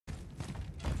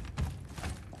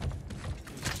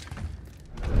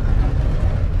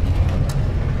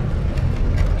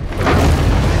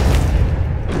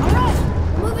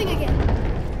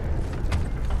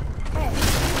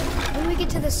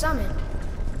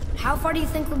How far do you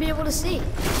think we'll be able to see?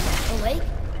 The lake?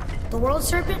 The world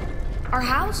serpent? Our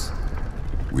house?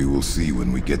 We will see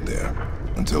when we get there.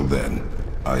 Until then,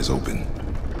 eyes open.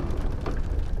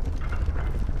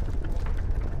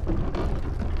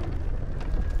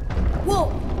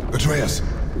 Whoa! Atreus!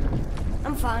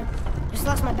 I'm fine. Just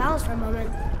lost my balance for a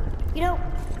moment. You know,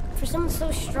 for someone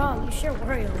so strong, you sure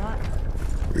worry a lot.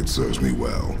 It serves me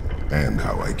well, and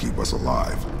how I keep us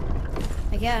alive.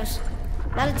 I guess.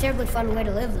 Not a terribly fun way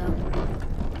to live, though.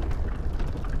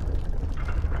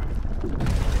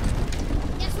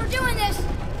 Guess we're doing this!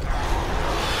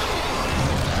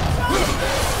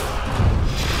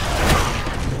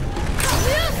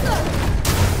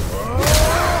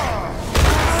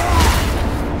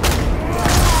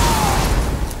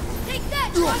 Take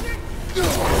that, Roger!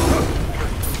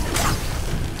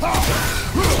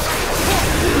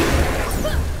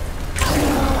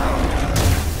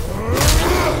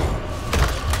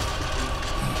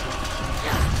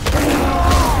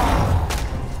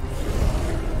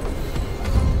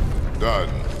 Done.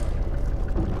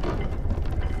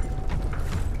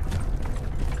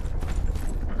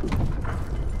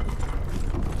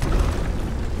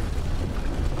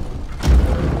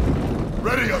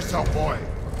 Ready yourself, boy!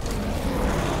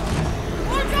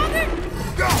 Watch out!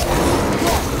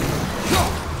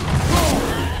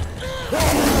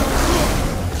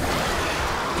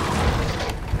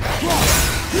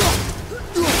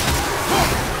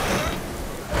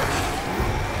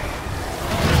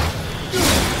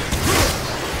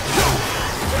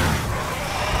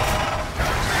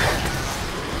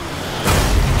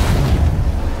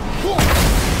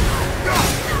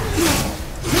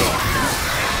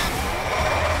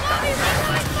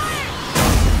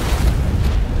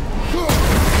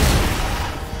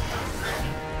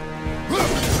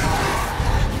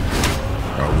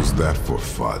 That for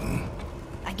fun?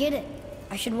 I get it.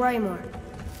 I should worry more.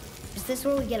 Is this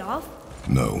where we get off?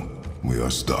 No, we are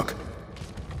stuck.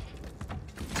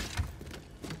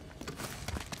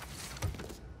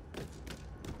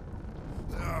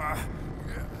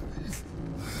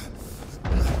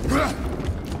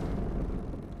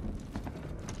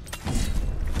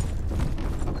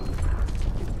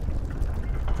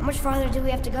 How much farther do we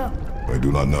have to go? I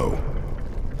do not know.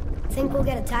 Think we'll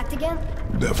get attacked again?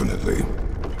 Definitely.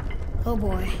 Oh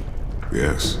boy.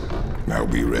 Yes. Now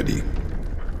be ready. Here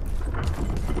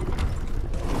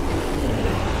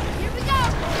we go!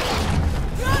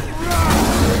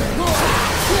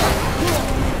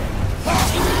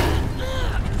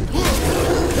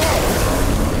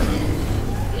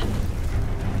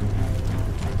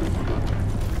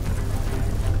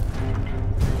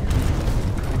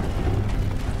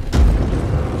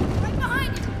 Right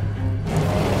behind you!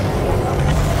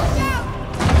 Look out!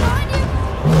 Behind you!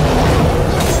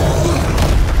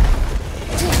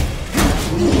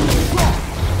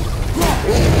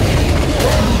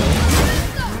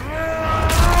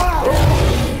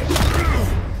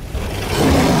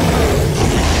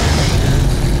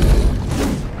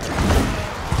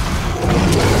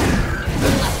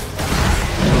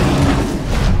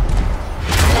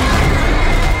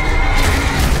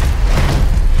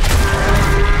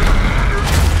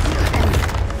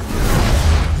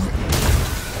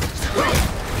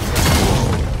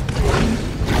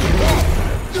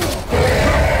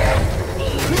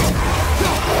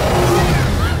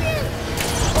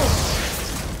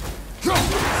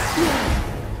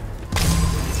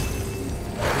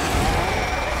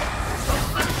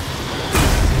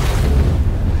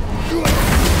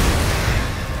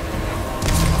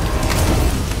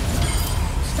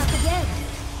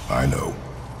 I know.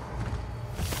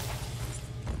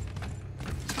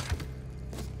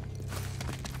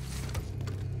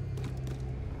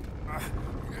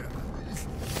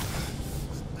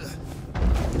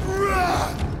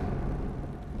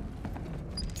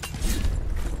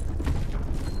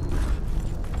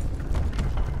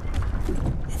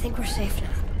 I think we're safe now.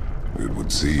 It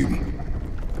would seem.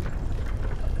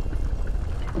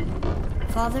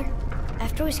 Father,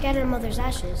 after we scatter Mother's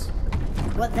ashes,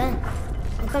 what then?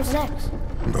 What comes next?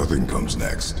 Nothing comes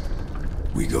next.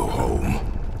 We go home.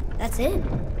 That's it?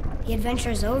 The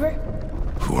adventure is over?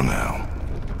 For now.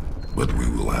 But we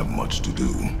will have much to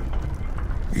do.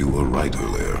 You were right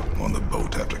earlier on the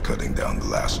boat after cutting down the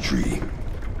last tree.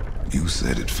 You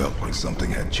said it felt like something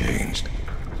had changed.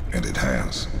 And it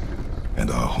has.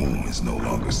 And our home is no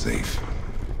longer safe.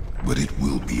 But it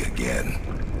will be again.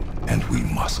 And we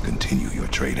must continue your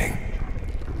training.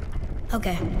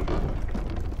 Okay.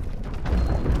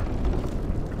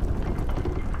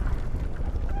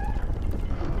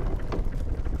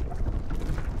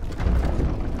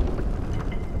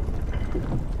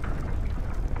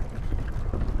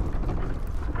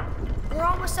 We're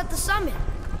almost at the summit.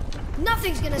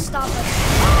 Nothing's gonna stop us.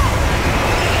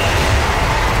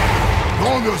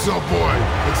 Calm yourself, boy,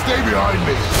 and stay behind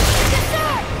me. Yes, sir!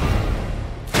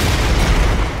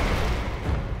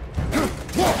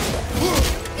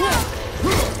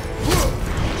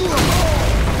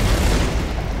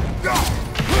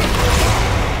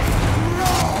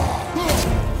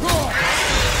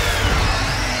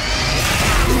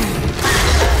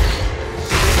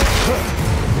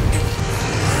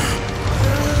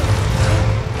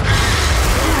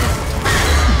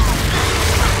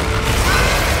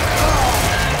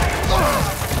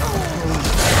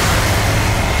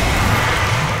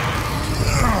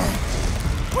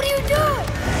 What are you doing?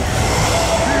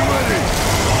 Be ready.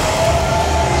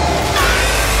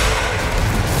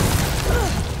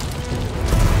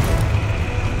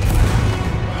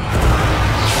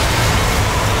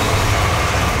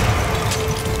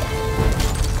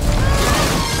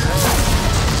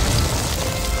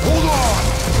 Hold on.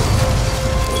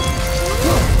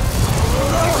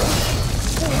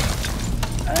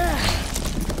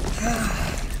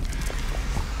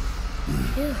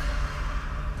 Phew.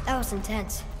 That was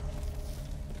intense.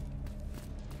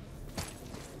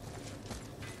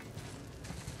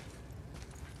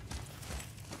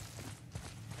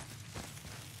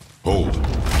 Hold.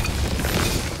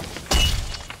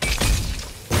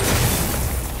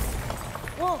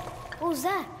 Whoa, what was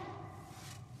that?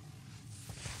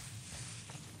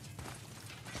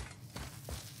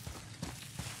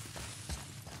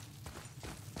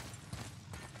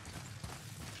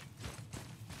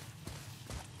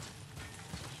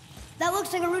 That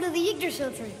looks like a root of the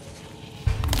Yggdrasil tree.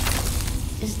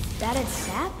 Is that its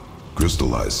sap?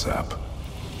 Crystallized sap.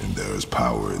 And there is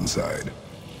power inside.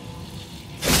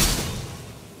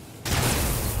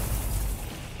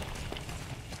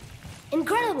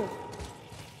 Incredible!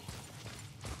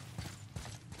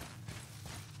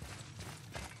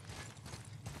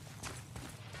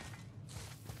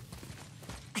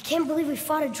 I can't believe we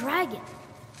fought a dragon.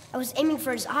 I was aiming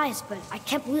for his eyes, but I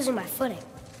kept losing my footing.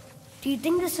 Do you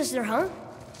think this is their home?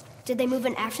 Did they move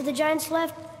in after the giants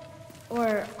left?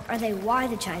 Or are they why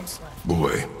the giants left?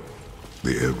 Boy,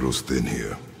 the air grows thin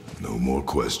here. No more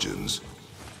questions.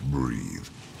 Breathe.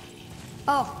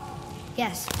 Oh,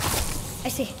 yes. I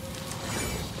see.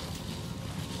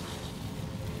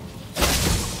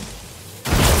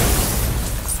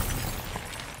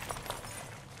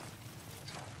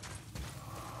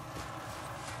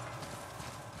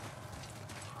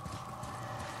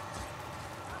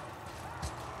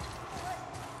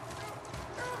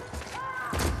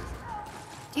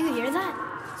 Do you hear that?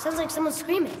 Sounds like someone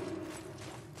screaming.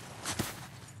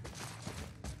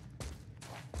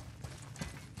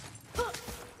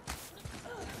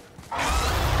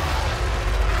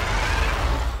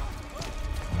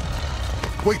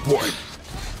 Wait, boy.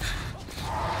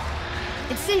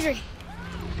 It's Sindri.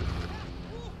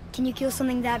 Can you kill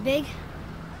something that big?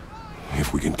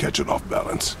 If we can catch it off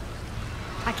balance.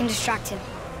 I can distract him.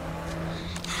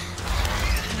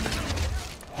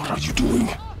 What are you doing?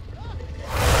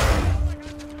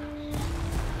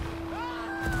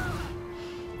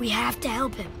 We have to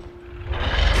help him.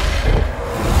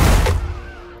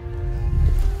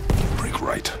 Break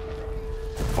right.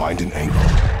 Find an angle.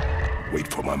 Wait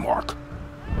for my mark.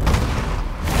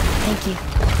 Thank you.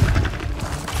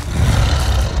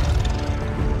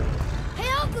 Hey,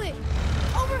 Ugly!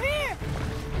 Over here!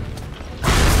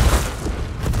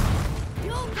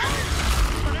 You okay?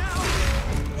 For now.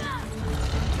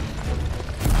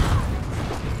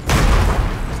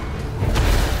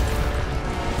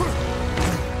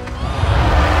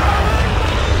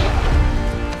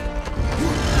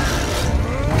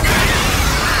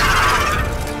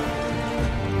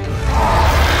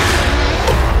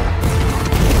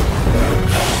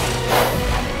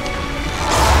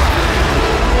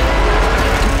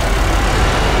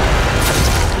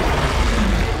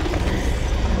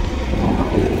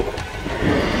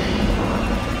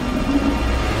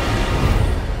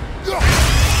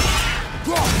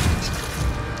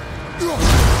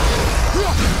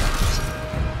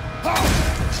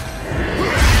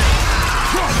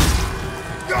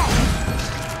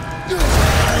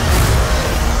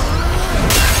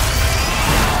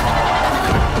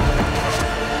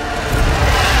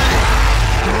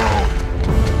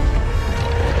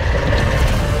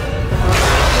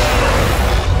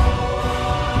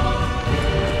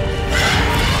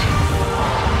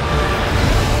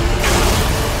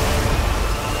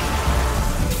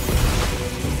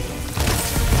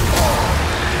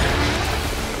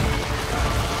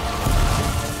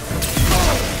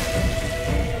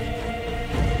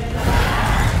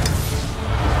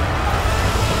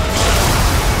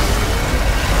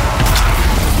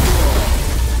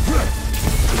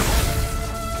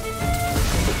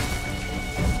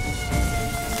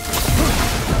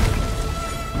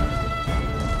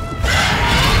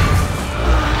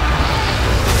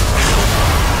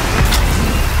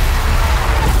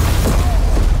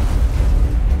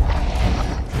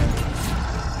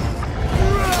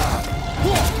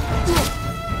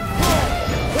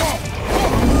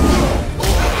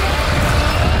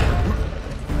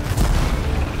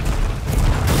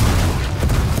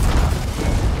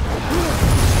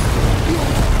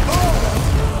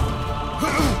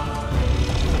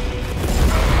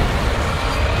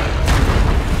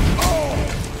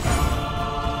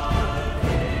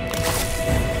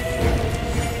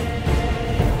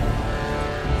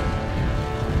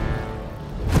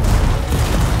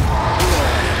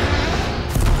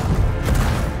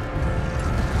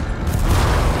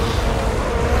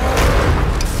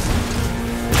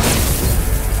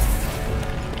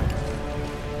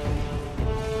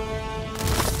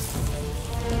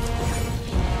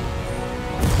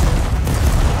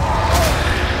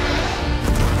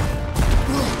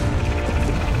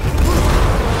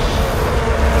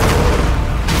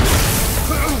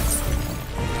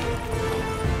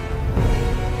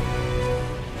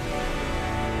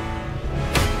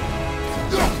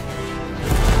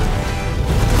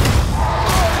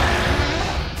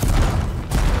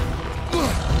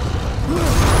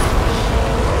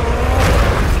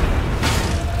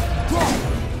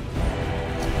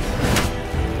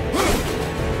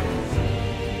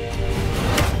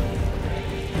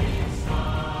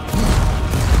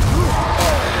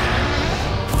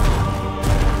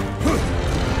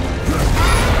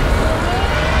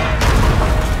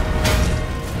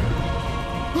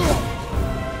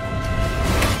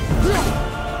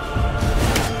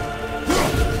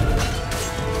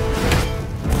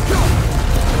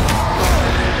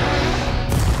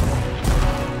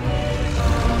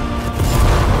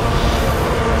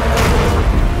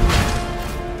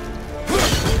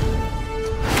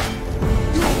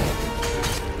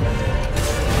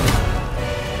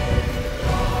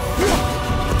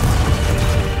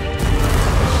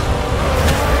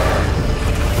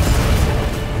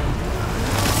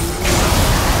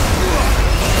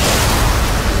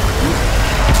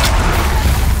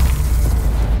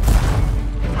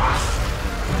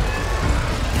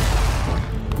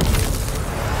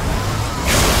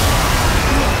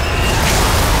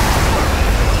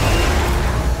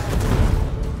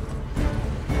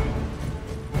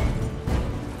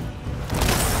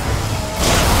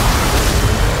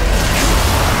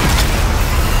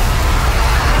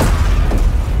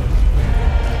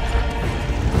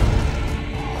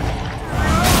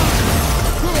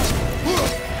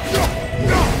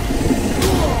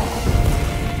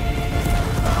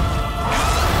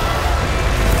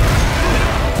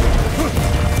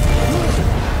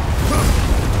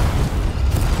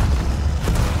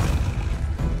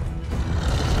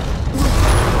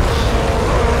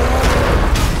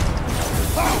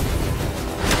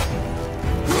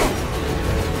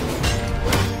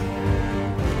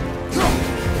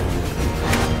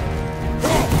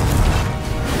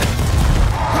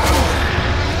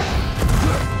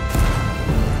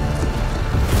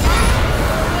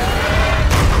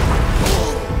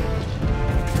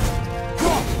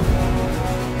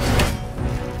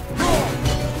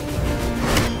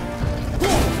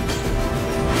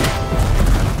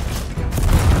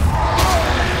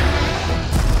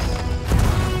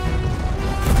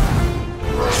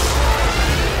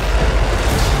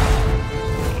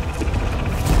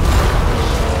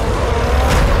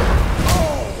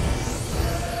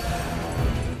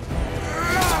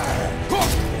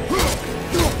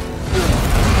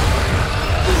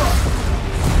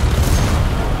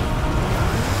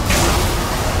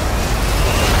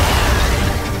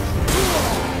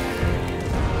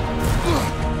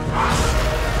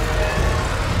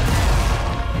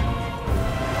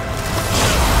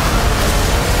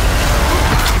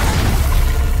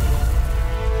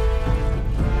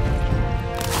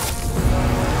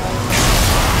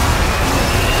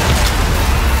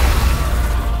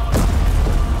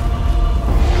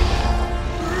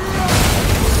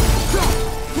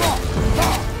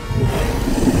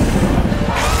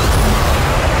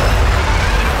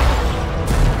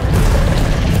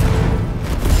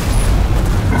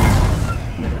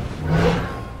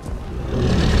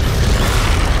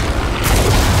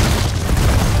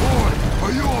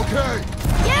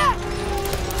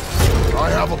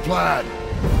 have a plan.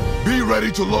 Be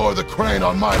ready to lower the crane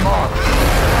on my mark.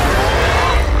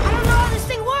 I don't know how this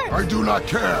thing works! I do not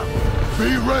care.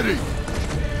 Be ready.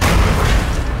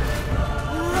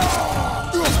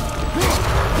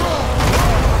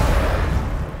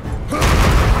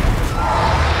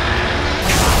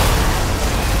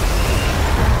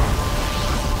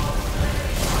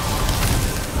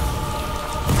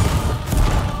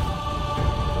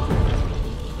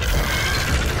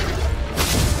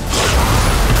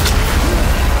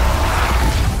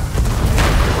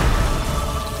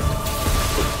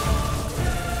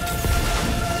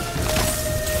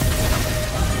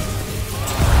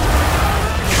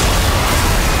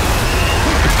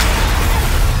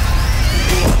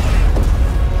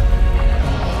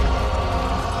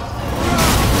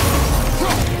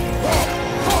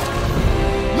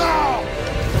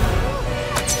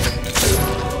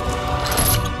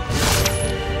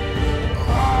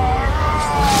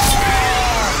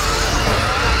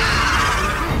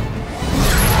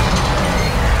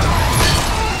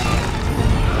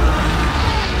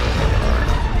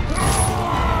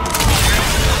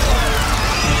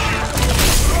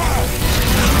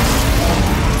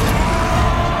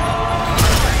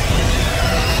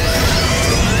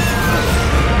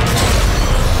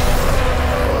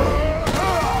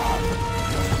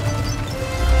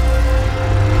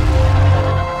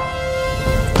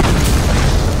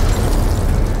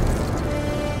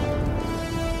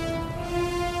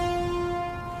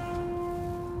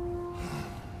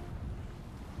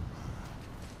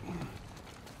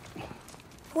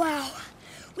 Wow,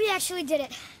 we actually did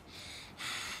it.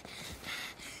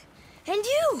 And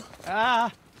you!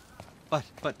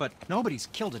 But nobody's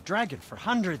killed a dragon for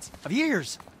hundreds of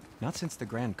years. Not since the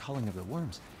grand culling of the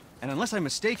worms. And unless I'm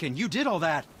mistaken, you did all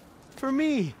that for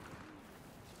me.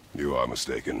 You are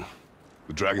mistaken.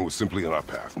 The dragon was simply in our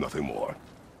path, nothing more.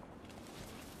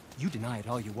 You deny it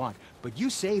all you want, but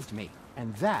you saved me,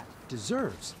 and that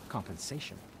deserves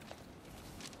compensation.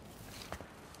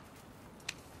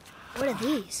 What are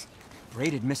these?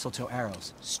 Braided mistletoe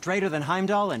arrows, straighter than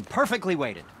Heimdall and perfectly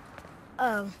weighted.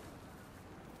 Oh.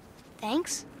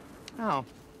 Thanks? Oh.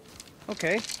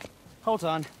 Okay. Hold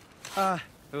on.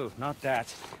 Ooh, not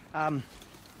that. Have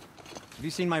you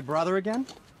seen my brother again?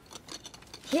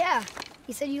 Yeah,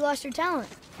 he said you lost your talent.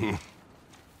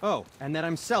 Oh, and that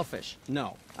I'm selfish?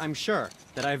 No, I'm sure.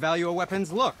 That I value a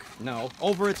weapon's look? No,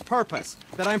 over its purpose.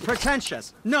 That I'm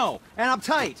pretentious? No, and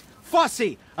uptight.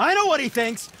 Fussy! I know what he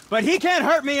thinks, but he can't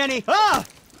hurt me any— Ah!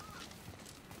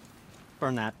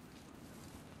 Burn that.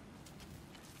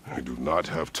 I do not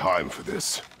have time for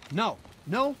this. No.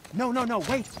 Wait.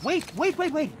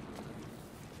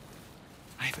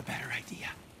 I have a better idea.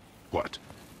 What?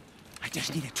 I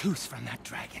just need a tooth from that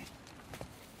dragon.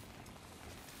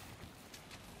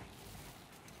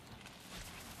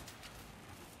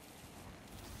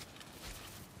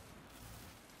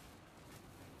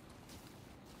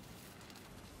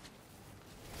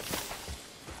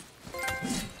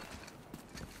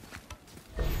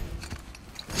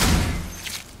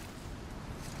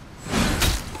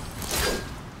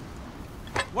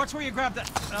 Watch where you grab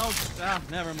that. Oh,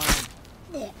 never mind.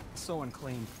 Oh, so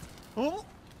unclean. Oh,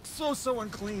 so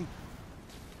unclean.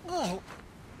 Oh,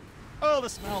 the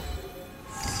smell.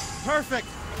 Perfect.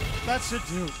 That should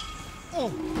do.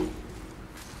 Oh.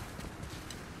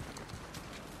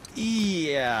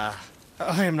 Yeah.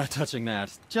 I am not touching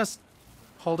that. Just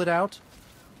hold it out.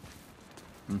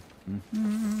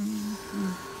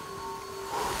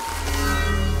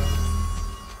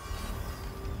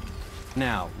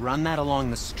 Now, run that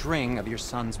along the string of your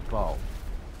son's bow.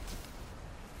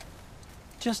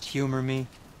 Just humor me.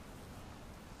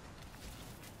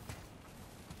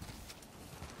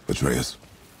 Atreus,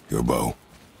 your bow.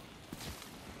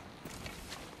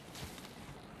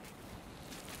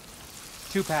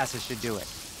 Two passes should do it.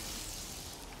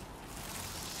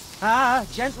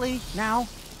 Gently, now.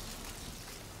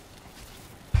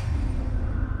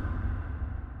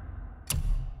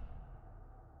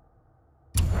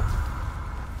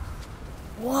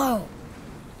 Whoa.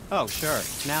 Oh, sure.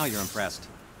 Now you're impressed.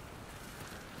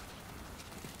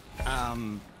 How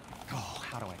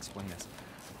do I explain this?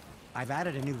 I've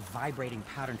added a new vibrating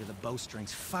pattern to the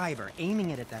bowstring's fiber.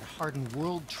 Aiming it at that hardened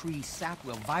world tree sap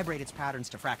will vibrate its patterns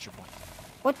to fracture point.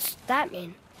 What's that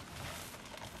mean?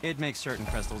 It makes certain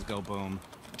crystals go boom.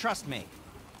 Trust me,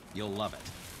 you'll love it.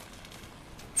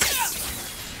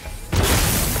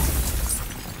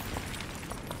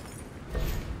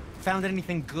 Found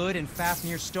anything good in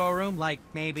Fafnir's storeroom? Like,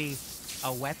 maybe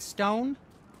a whetstone?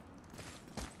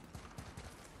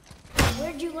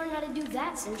 Where'd you learn how to do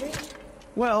that, Sindri?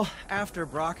 Well, after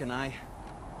Brock and I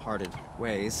parted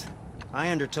ways, I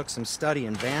undertook some study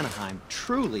in Vanaheim,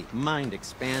 truly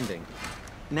mind-expanding.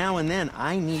 Now and then,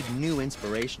 I need new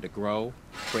inspiration to grow,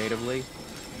 creatively.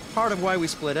 Part of why we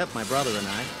split up, my brother and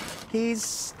I. He's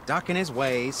stuck in his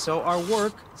ways, so our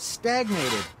work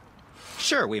stagnated.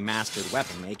 Sure, we mastered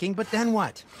weapon making, but then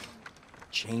what?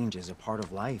 Change is a part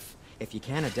of life. If you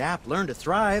can't adapt, learn to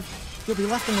thrive, you'll be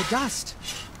left in the dust.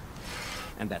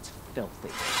 And that's filthy.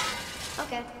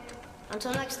 Okay.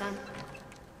 Until next time.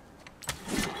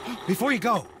 Before you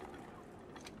go,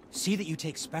 see that you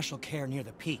take special care near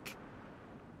the peak.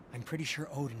 I'm pretty sure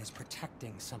Odin is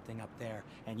protecting something up there,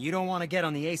 and you don't want to get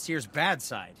on the Aesir's bad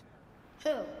side.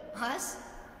 Who? Us?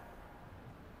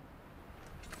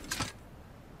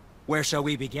 Where shall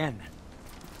we begin?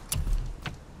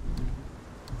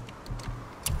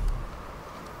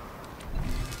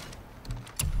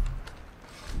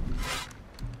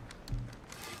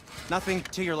 Nothing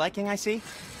to your liking, I see?